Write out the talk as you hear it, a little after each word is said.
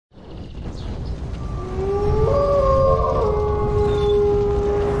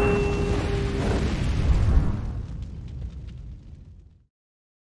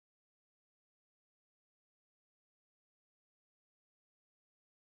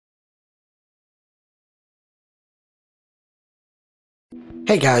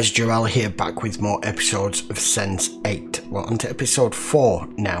Hey guys, Joel here, back with more episodes of Sense8. We're on to episode 4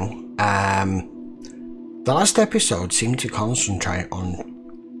 now. The last episode seemed to concentrate on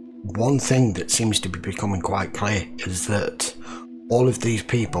one thing that seems to be becoming quite clear, is that all of these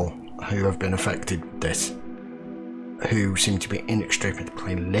people who have been affected with this, who seem to be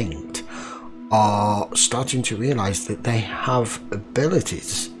inextricably linked, are starting to realise that they have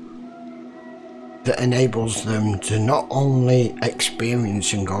abilities that enables them to not only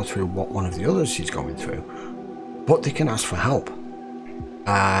experience and go through what one of the others is going through, but they can ask for help.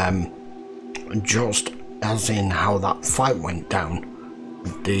 Just as in how that fight went down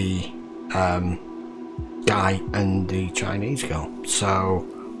with the guy and the Chinese girl. So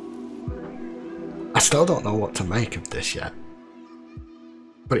I still don't know what to make of this yet,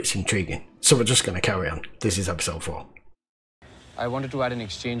 but it's intriguing. So we're just going to carry on. This is episode 4. I wanted to add an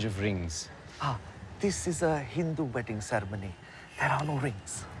exchange of rings. This is a Hindu wedding ceremony. There are no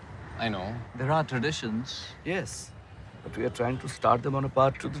rings. I know. There are traditions. Yes, but we are trying to start them on a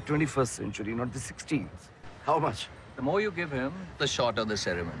path to the 21st century, not the 16th. How much? The more you give him, the shorter the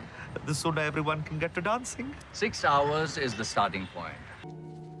ceremony. The sooner everyone can get to dancing. 6 hours is the starting point.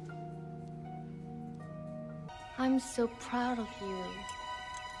 I'm so proud of you.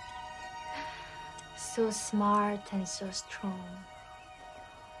 So smart and so strong.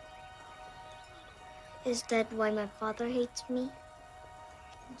 Is that why my father hates me?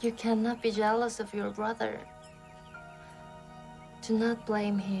 You cannot be jealous of your brother. Do not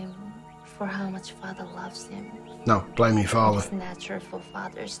blame him for how much father loves him. No, blame your father. It's natural for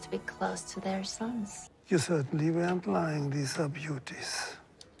fathers to be close to their sons. You certainly weren't lying. These are beauties.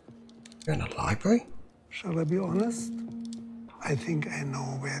 You're in a library? Shall I be honest? I think I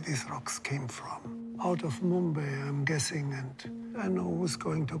know where these rocks came from. Out of Mumbai, I'm guessing, and I know who's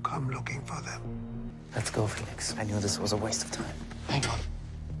going to come looking for them. Let's go, Felix. I knew this was a waste of time. Hang on.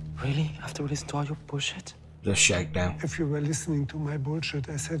 Really? After we listened to all your bullshit? Just shake down. If you were listening to my bullshit,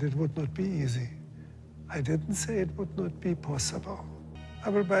 I said it would not be easy. I didn't say it would not be possible. I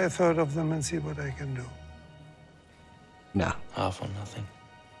will buy a third of them and see what I can do. No. Half or nothing.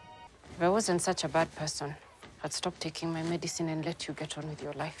 If I wasn't such a bad person, I'd stop taking my medicine and let you get on with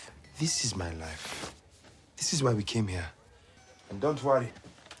your life. This is my life. This is why we came here. And don't worry.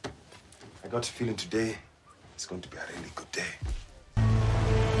 I got a feeling today it's going to be a really good day.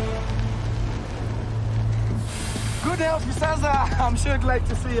 Good health, Mr. I'm sure you'd like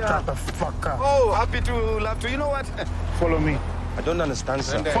to see you. Shut the fuck up. Oh, happy to love to. You know what? Follow me. I don't understand,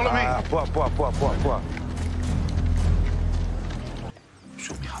 sir. Follow me. Poor.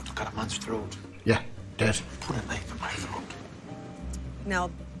 Show me how to cut a man's throat. Yeah, dead. Put a knife in my throat.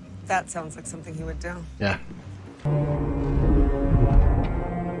 Now, that sounds like something he would do. Yeah.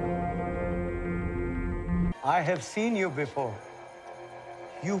 I have seen you before.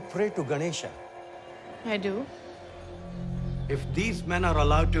 You pray to Ganesha. I do. If these men are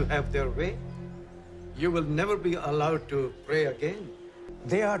allowed to have their way, you will never be allowed to pray again.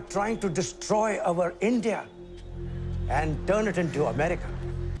 They are trying to destroy our India and turn it into America.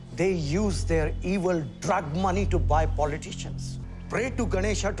 They use their evil drug money to buy politicians. Pray to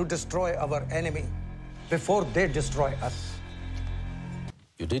Ganesha to destroy our enemy before they destroy us.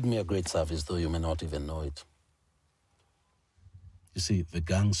 You did me a great service, though you may not even know it. You see, the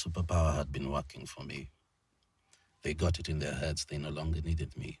gang superpower had been working for me. They got it in their heads they no longer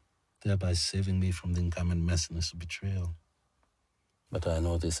needed me, thereby saving me from the incoming messiness of betrayal. But I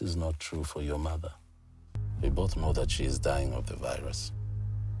know this is not true for your mother. We both know that she is dying of the virus.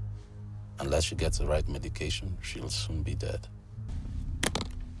 Unless she gets the right medication, she'll soon be dead.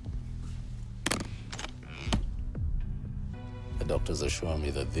 The doctors assure me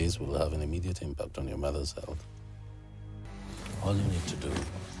that these will have an immediate impact on your mother's health. All you need to do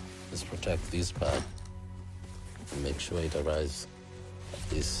is protect this bag and make sure it arrives at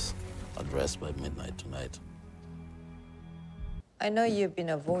this address by midnight tonight. I know you've been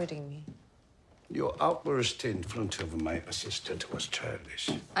avoiding me. Your outburst in front of my assistant was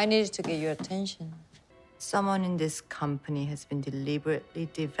childish. I needed to get your attention. Someone in this company has been deliberately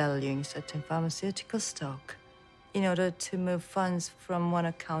devaluing certain pharmaceutical stock in order to move funds from one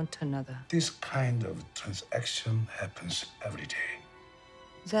account to another. This kind of transaction happens every day.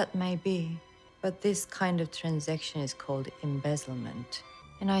 That may be, but this kind of transaction is called embezzlement.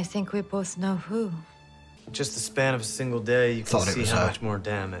 And I think we both know who. Just the span of a single day, you can Thought it see was how her. much more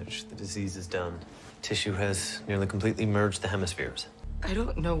damage the disease has done. Tissue has nearly completely merged the hemispheres. I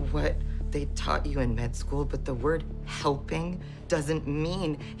don't know what they taught you in med school, but the word helping doesn't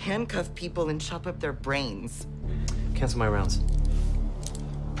mean handcuff people and chop up their brains. Cancel my rounds.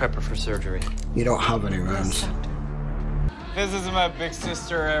 Prep her for surgery. You don't have any rounds. This is my big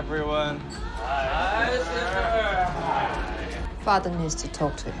sister, everyone. Hi, sister. Father needs to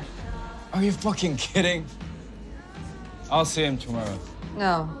talk to you. Are you fucking kidding? I'll see him tomorrow.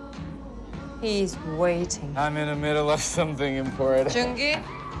 No. He's waiting. I'm in the middle of something important. Jungi?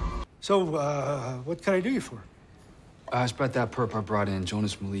 So, what can I do you for? It's about that perp I brought in,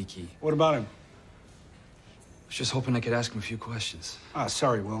 Jonas Maliki. What about him? I was just hoping I could ask him a few questions. Ah,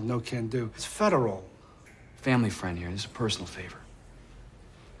 sorry, Will, no can do. It's federal. Family friend here, this is a personal favor.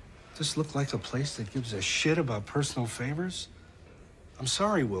 Does this look like a place that gives a shit about personal favors? I'm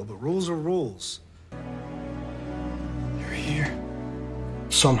sorry, Will, but rules are rules. You're here.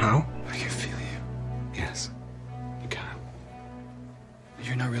 Somehow. I can feel you. Yes, you can.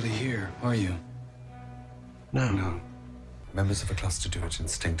 You're not really here, are you? No. Members of a cluster do it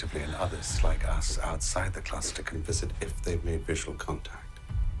instinctively, and others, like us, outside the cluster, can visit if they've made visual contact,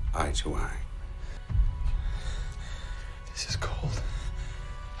 eye to eye. This is cold.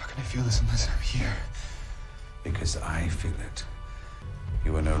 How can I feel this unless I'm here? Because I feel it.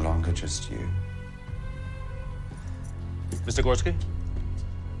 You are no longer just you. Mr. Gorski,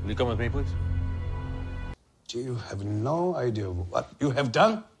 will you come with me, please? You have no idea what you have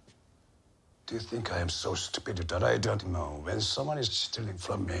done? Do you think I am so stupid that I don't know when someone is stealing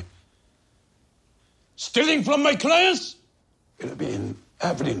from me? Stealing from my clients? It'll be in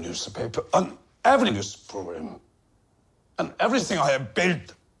every newspaper, on every news program, and everything I have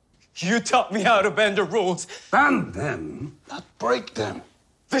built. You taught me how to bend the rules. Bend them, not break them.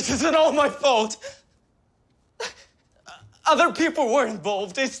 This isn't all my fault. Other people were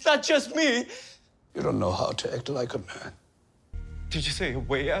involved. It's not just me. You don't know how to act like a man. Did you say a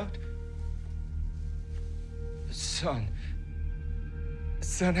way out? Son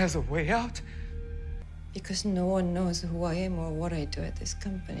has a way out? Because no one knows who I am or what I do at this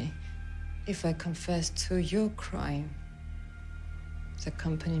company. If I confess to your crime, the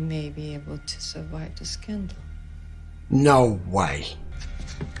company may be able to survive the scandal. No way.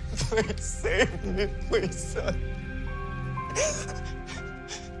 Please save me, please, son.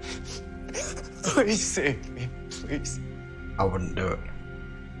 Please save me, please. I wouldn't do it.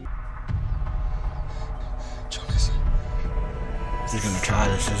 Jonas. He's gonna try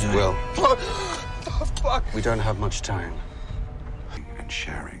this, isn't he? Will, Oh, fuck. we don't have much time. And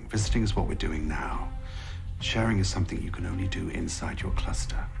sharing. Visiting is what we're doing now. Sharing is something you can only do inside your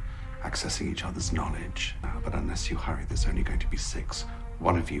cluster, accessing each other's knowledge. But unless you hurry, there's only going to be 6.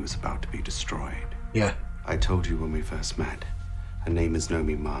 One of you is about to be destroyed. Yeah. I told you when we first met. Her name is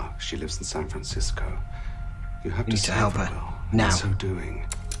Nomi Ma. She lives in San Francisco. You have You need to help her. Will. Now. In so doing,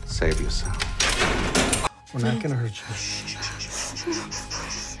 save yourself. We're not gonna hurt you.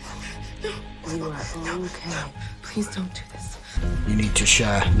 You are okay. Please don't do this. You need to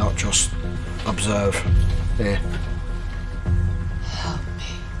share, not just observe. Here. Help me.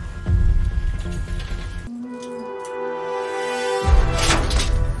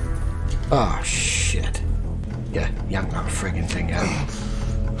 Oh, shit. Yeah, yank that friggin' thing out.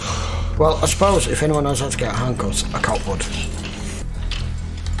 Well, I suppose if anyone knows how to get handcuffs, a cop would.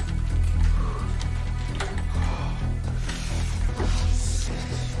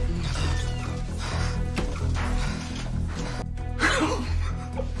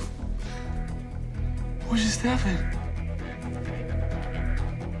 What just happened?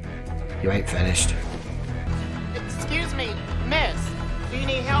 You ain't finished. Excuse me, miss. Do you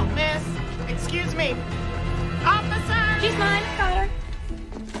need help, miss? Excuse me. Officer! She's mine. Got her.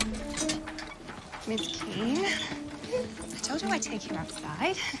 Miss Keene, I told you I'd take you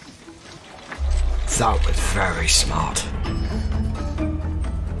outside. That was very smart.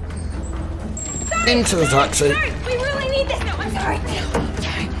 Sorry, into the taxi. Sorry, we really need this. No, I'm sorry.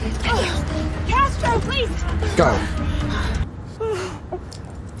 Oh, Castro, please. Go.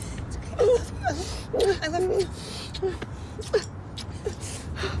 I love you.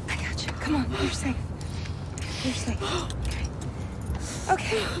 I got you. Come on, you're safe. You're safe. Okay.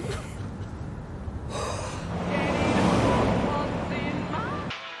 Okay.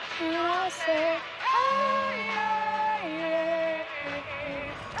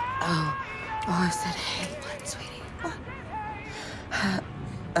 Oh, I said, hey, what, sweetie? What?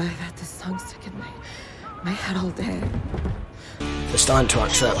 I've had this song stuck in my head all day. They're starting to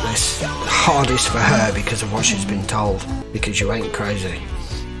accept this. Hardest for her because of what she's been told. Because you ain't crazy.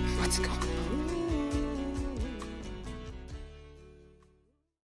 What's going on?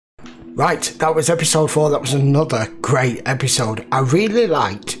 Right, that was episode 4. That was another great episode. I really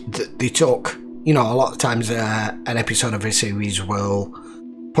liked that they took, you know, a lot of times an episode of a series will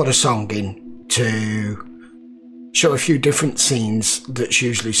put a song in to show a few different scenes that's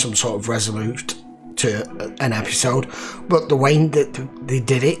usually some sort of resolute to an episode, but the way that they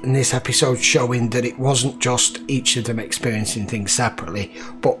did it in this episode, showing that it wasn't just each of them experiencing things separately,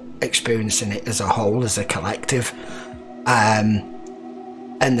 but experiencing it as a whole, as a collective, and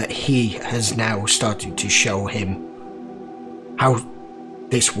that he has now started to show him how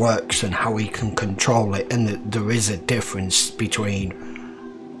this works and how he can control it, and that there is a difference between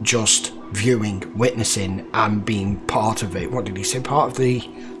just viewing, witnessing, and being part of it. What did he say? Part of the...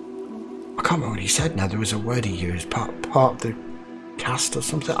 I can't remember what he said now. There was a word he used. Part of the cast or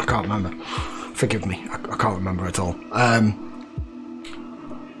something? I can't remember. Forgive me. I can't remember at all.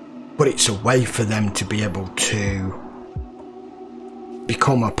 But it's a way for them to be able to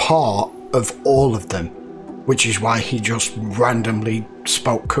become a part of all of them, which is why he just randomly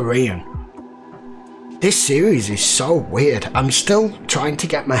spoke Korean. This series is so weird. I'm still trying to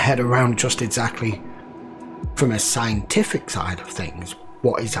get my head around just exactly, from a scientific side of things,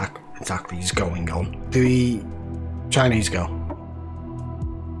 what exactly is going on. The Chinese girl,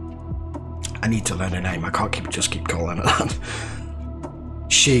 I need to learn her name. I can't just keep calling her that.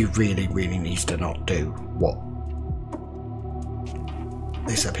 She really needs to not do what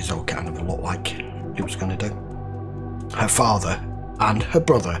this episode kind of looked like it was going to do. Her father and her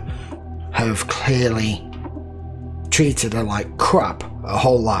brother have clearly treated her like crap her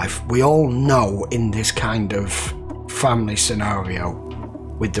whole life. We all know in this kind of family scenario,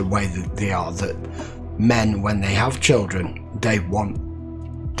 with the way that they are, that men, when they have children, they want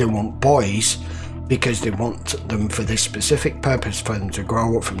boys because they want them for this specific purpose, for them to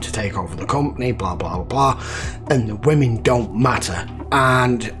grow up, for them to take over the company, blah blah blah, and the women don't matter.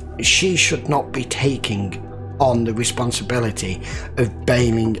 And she should not be taking on the responsibility of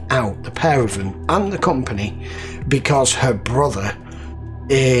bailing out the pair of them and the company because her brother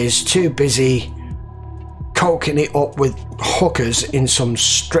is too busy coking it up with hookers in some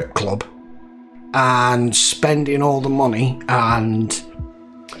strip club and spending all the money. And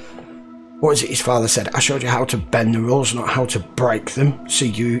what was it his father said? I showed you how to bend the rules, not how to break them. So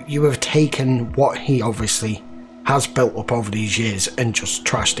you have taken what he obviously has built up over these years and just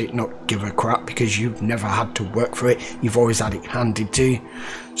trashed it, not give a crap, because you've never had to work for it. You've always had it handed to you.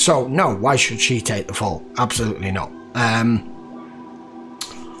 So no, why should she take the fall? Absolutely not.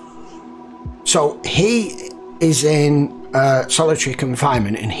 So he is in solitary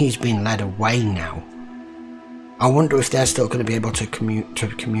confinement and he's been led away now. I wonder if they're still going to be able to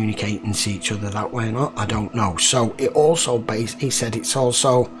communicate and see each other that way or not. I don't know. So it also he said it's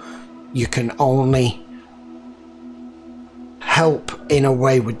also, you can only help in a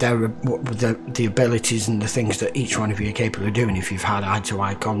way with the abilities and the things that each one of you are capable of doing if you've had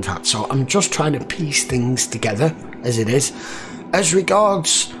eye-to-eye contact. So I'm just trying to piece things together as it is. As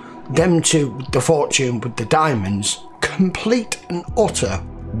regards them to the fortune with the diamonds, complete and utter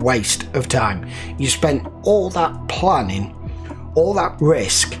waste of time. You spent all that planning, all that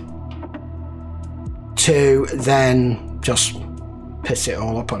risk, to then just piss it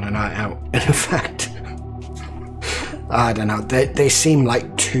all up on a night out. In effect, I don't know, they seem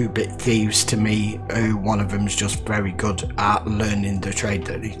like two-bit thieves to me, who one of them's just very good at learning the trade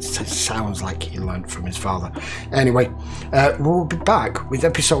that it sounds like he learned from his father. Anyway, we'll be back with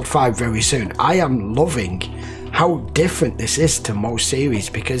episode 5 very soon. I am loving how different this is to most series,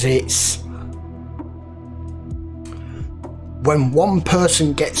 because it's when one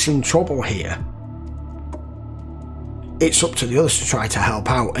person gets in trouble here, it's up to the others to try to help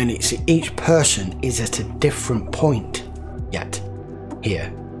out, and it's each person is at a different point yet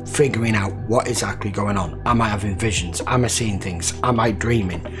here, figuring out what is exactly going on. Am I having visions? Am I seeing things? Am I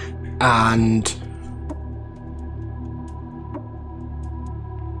dreaming? And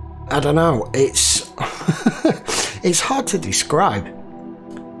I don't know, it's it's hard to describe.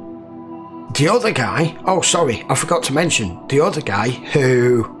 The other guy, oh sorry, I forgot to mention, the other guy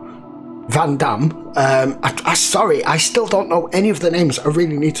who, Van Damme, sorry, I still don't know any of the names. I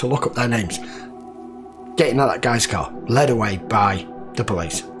really need to look up their names. Getting out that guy's car, led away by the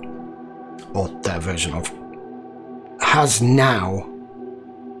police, or their version of, has now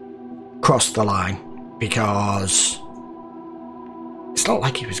crossed the line, because it's not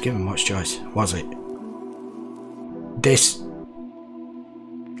like he was given much choice, was it? This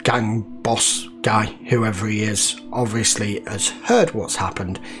gang boss guy, whoever he is, obviously has heard what's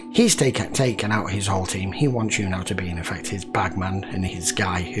happened. He's taken out his whole team. He wants you now to be, in effect, his bagman and his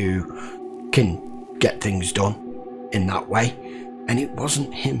guy who can get things done in that way. And it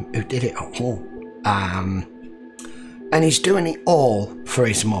wasn't him who did it at all. And he's doing it all for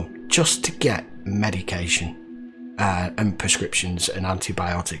his mum, just to get medication and prescriptions and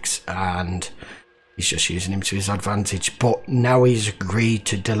antibiotics, and he's just using him to his advantage. But now he's agreed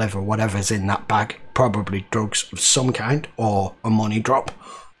to deliver whatever's in that bag probably drugs of some kind or a money drop,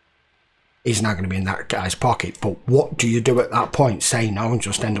 is now going to be in that guy's pocket. But what do you do at that point? Say no and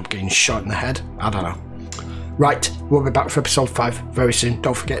just end up getting shot in the head? I don't know. Right, we'll be back for episode 5 very soon.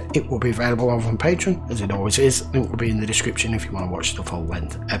 Don't forget, it will be available over on Patreon, as it always is. Link will be in the description if you want to watch the full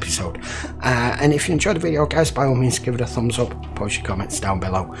length episode. And if you enjoyed the video, guys, by all means give it a thumbs up, post your comments down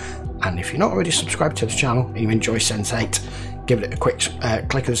below. And if you're not already subscribed to the channel and you enjoy Sense8, give it a quick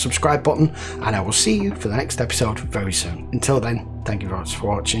click of the subscribe button, and I will see you for the next episode very soon. Until then, thank you very much for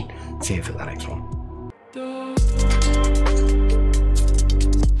watching. See you for the next one.